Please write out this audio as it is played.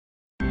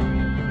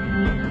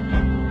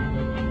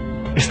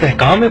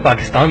इस्तेहकाम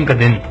पाकिस्तान का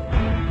दिन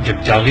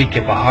जब चागी के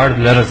पहाड़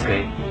लरस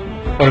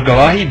गए और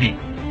गवाही दी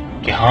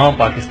कि हाँ,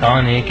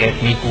 पाकिस्तान एक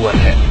एटमी कुव्वत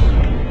है,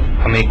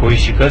 हमें कोई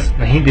शिकस्त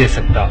नहीं दे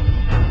सकता,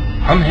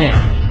 हम हैं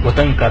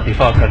वतन का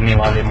दिफा करने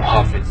वाले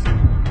मुहाफिज।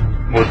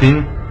 वो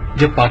दिन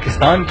जब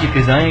पाकिस्तान की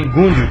फिजाएं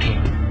गूंज उठी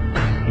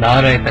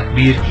नारे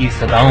तकबीर की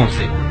सदाओं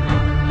से,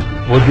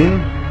 वो दिन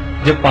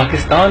जब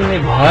पाकिस्तान ने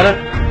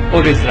भारत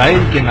और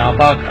इजराइल के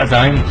नापाक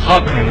अजाइम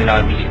खाक में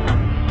मिला दिए।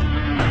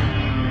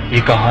 ये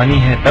कहानी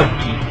है तब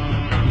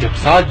की जब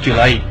 7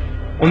 जुलाई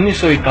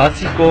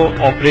 1981 को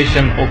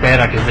ऑपरेशन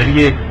ओपेरा के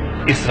जरिए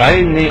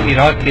इस्राइल ने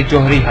इराक के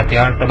जौहरी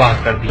हथियार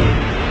तबाह कर दिए।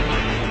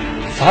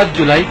 7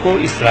 जुलाई को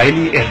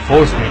इस्राइली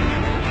एयरफोर्स ने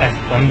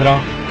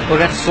F-15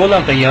 और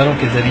F-16 तैयारों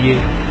के जरिए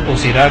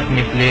उस इराक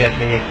न्यूक्लियर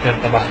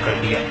रिएक्टर तबाह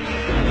कर दिया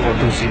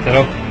और दूसरी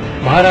तरफ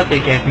भारत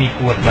एक एटमी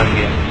कुव्वत बन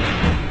गया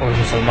और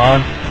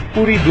मुसलमान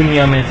पूरी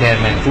दुनिया में गैर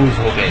महफूज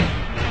हो गए।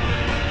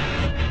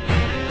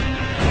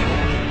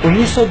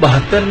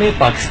 1972 में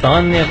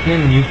पाकिस्तान ने अपने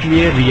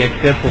न्यूक्लियर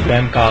रिएक्टर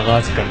प्रोग्राम का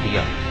आगाज कर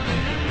दिया।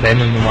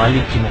 बैनुल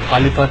ममालिक की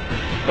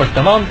मुखालिफत और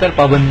तमाम तर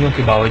पाबंदियों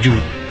के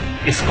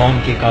बावजूद इस कौम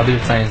के काबिल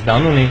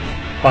साइंसदानों ने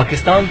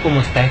पाकिस्तान को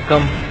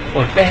मुस्तहकम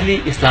और पहली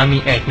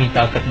इस्लामी एटमी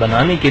ताकत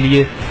बनाने के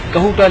लिए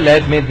कहूटा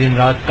लैब में दिन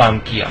रात काम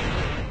किया।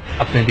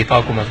 अपने दिफा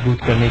को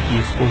मजबूत करने की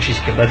इस कोशिश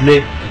के बदले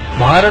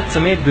भारत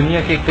समेत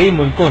दुनिया के कई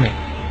मुल्कों ने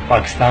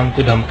पाकिस्तान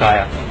को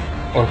धमकाया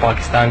और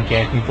पाकिस्तान के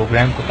एटमी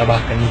प्रोग्राम को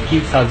तबाह करने की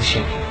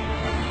साजिशें की।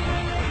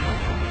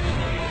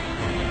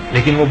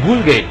 लेकिन वो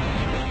भूल गए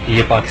कि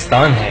ये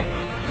पाकिस्तान है,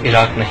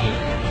 इराक नहीं।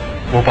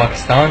 वो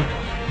पाकिस्तान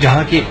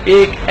जहां के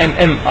 1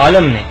 mm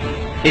आलम ने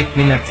 1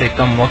 मिनट से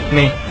कम वक्त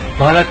में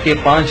भारत के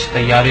 5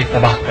 तैयारे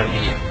तबाह कर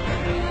दिए।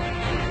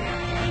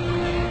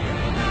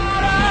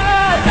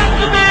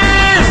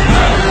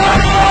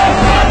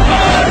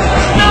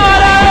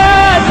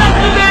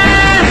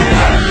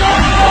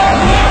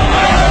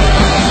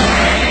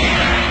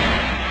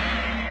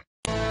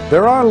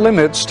 There are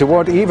limits to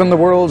what even the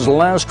world's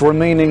last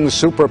remaining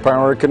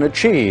superpower can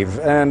achieve,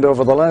 and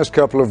over the last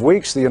couple of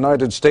weeks the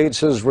United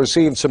States has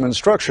received some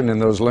instruction in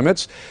those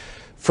limits,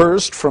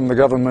 first from the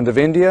government of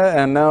India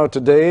and now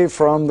today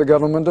from the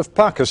government of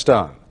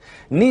Pakistan.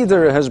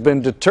 Neither has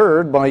been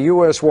deterred by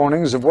U.S.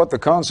 warnings of what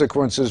the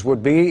consequences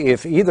would be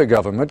if either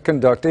government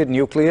conducted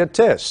nuclear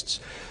tests.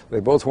 They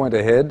both went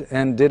ahead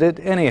and did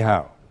it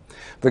anyhow.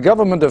 The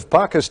government of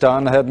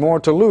Pakistan had more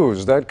to lose.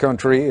 That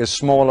country is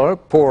smaller,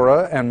 poorer,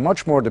 and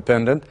much more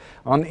dependent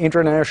on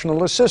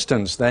international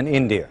assistance than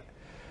India.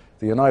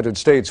 The United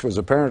States was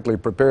apparently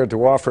prepared to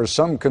offer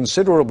some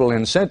considerable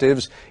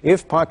incentives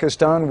if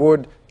Pakistan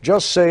would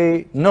just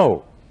say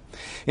no.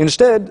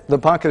 Instead, the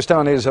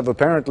Pakistanis have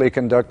apparently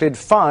conducted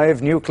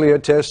 5 nuclear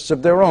tests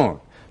of their own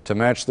to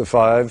match the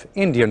 5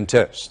 Indian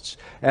tests,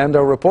 and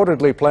are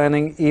reportedly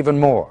planning even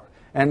more,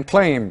 and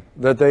claim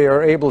that they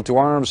are able to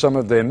arm some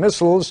of their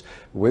missiles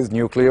with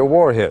nuclear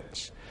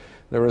warheads.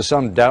 There is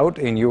some doubt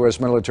in U.S.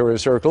 military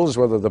circles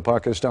whether the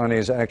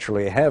Pakistanis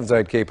actually have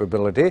that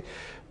capability,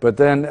 but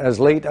then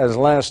as late as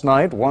last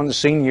night, one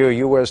senior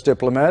U.S.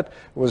 diplomat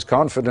was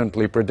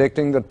confidently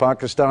predicting that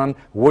Pakistan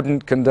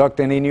wouldn't conduct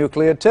any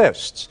nuclear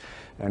tests.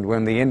 And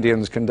when the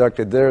Indians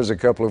conducted theirs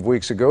a couple of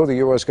weeks ago, the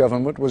U.S.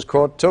 government was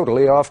caught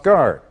totally off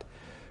guard.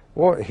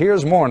 Well,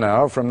 here's more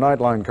now from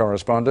Nightline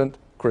correspondent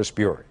Chris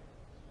Bury.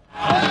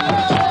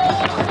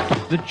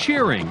 The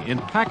cheering in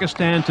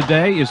Pakistan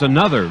today is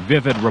another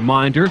vivid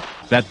reminder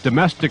that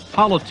domestic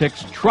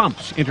politics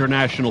trumps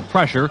international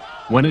pressure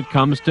when it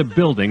comes to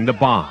building the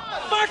bomb.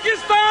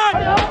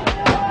 Pakistan!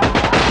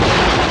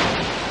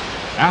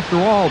 After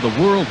all, the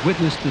world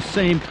witnessed the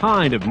same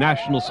kind of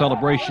national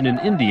celebration in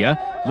India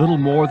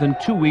little more than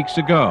 2 weeks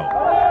ago.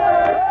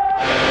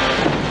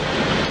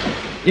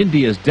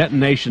 India's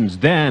detonations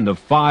then of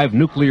 5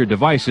 nuclear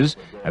devices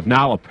have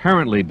now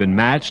apparently been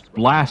matched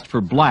blast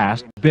for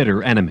blast,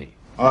 bitter enemy.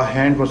 Our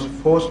hand was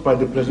forced by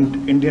the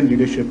present Indian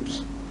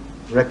leadership's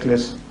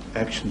reckless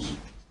actions.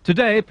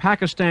 Today,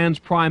 Pakistan's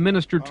Prime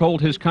Minister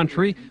told his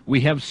country,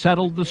 "We have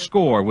settled the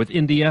score with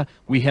India.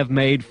 We have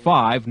made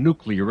 5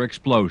 nuclear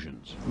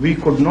explosions." We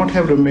could not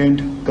have remained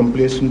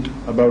complacent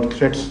about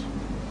threats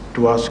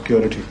to our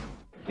security.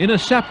 In a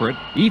separate,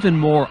 even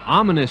more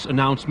ominous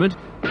announcement,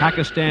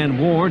 Pakistan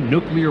warned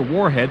nuclear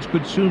warheads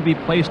could soon be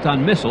placed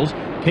on missiles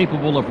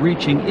capable of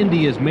reaching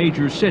India's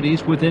major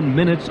cities within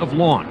minutes of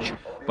launch.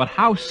 But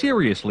how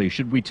seriously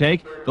should we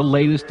take the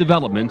latest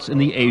developments in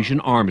the Asian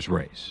arms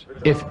race?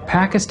 If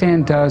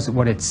Pakistan does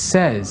what it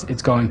says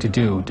it's going to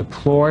do,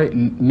 deploy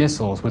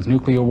missiles with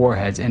nuclear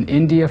warheads, and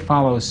India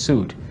follows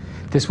suit,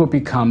 this will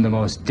become the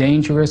most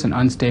dangerous and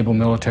unstable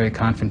military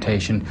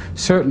confrontation,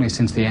 certainly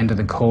since the end of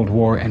the Cold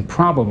War and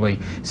probably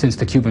since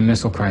the Cuban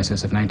Missile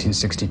Crisis of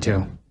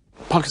 1962.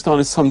 Pakistan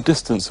is some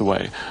distance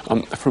away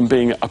from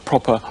being a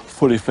proper,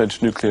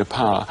 fully-fledged nuclear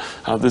power.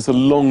 There's a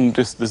long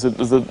there's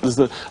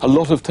a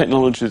lot of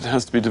technology that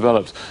has to be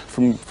developed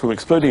from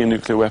exploding a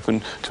nuclear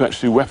weapon to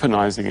actually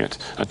weaponizing it,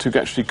 to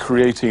actually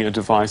creating a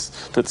device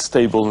that's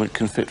stable and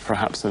can fit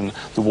perhaps in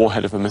the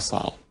warhead of a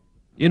missile.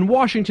 In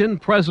Washington,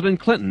 President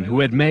Clinton,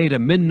 who had made a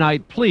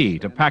midnight plea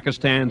to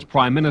Pakistan's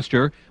prime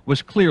minister,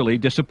 was clearly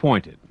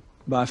disappointed.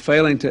 By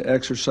failing to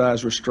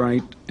exercise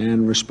restraint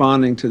and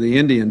responding to the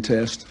Indian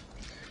test,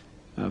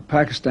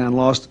 Pakistan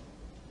lost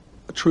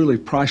a truly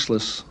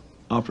priceless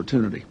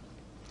opportunity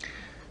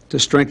to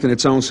strengthen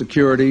its own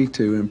security,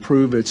 to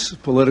improve its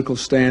political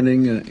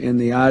standing in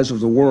the eyes of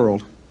the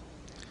world.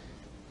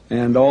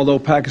 And although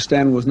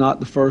Pakistan was not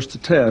the first to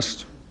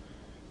test,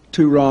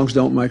 two wrongs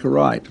don't make a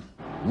right.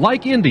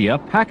 Like India,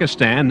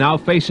 Pakistan now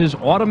faces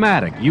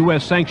automatic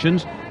U.S.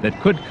 sanctions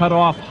that could cut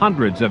off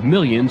hundreds of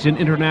millions in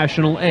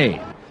international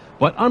aid.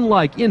 But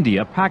unlike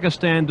India,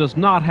 Pakistan does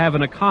not have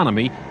an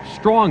economy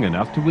strong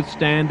enough to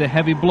withstand a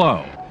heavy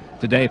blow.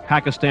 Today,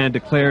 Pakistan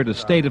declared a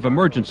state of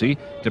emergency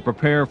to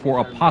prepare for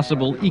a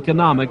possible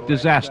economic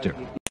disaster.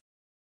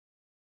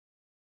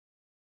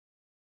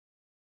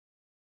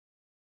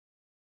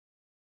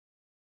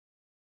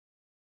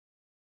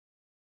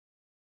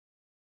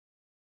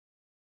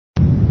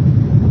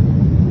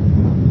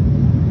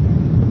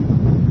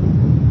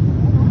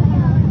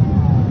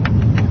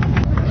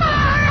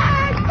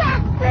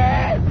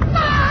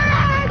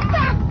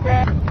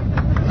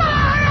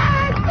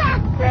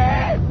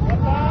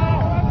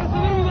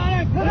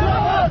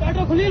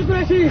 Police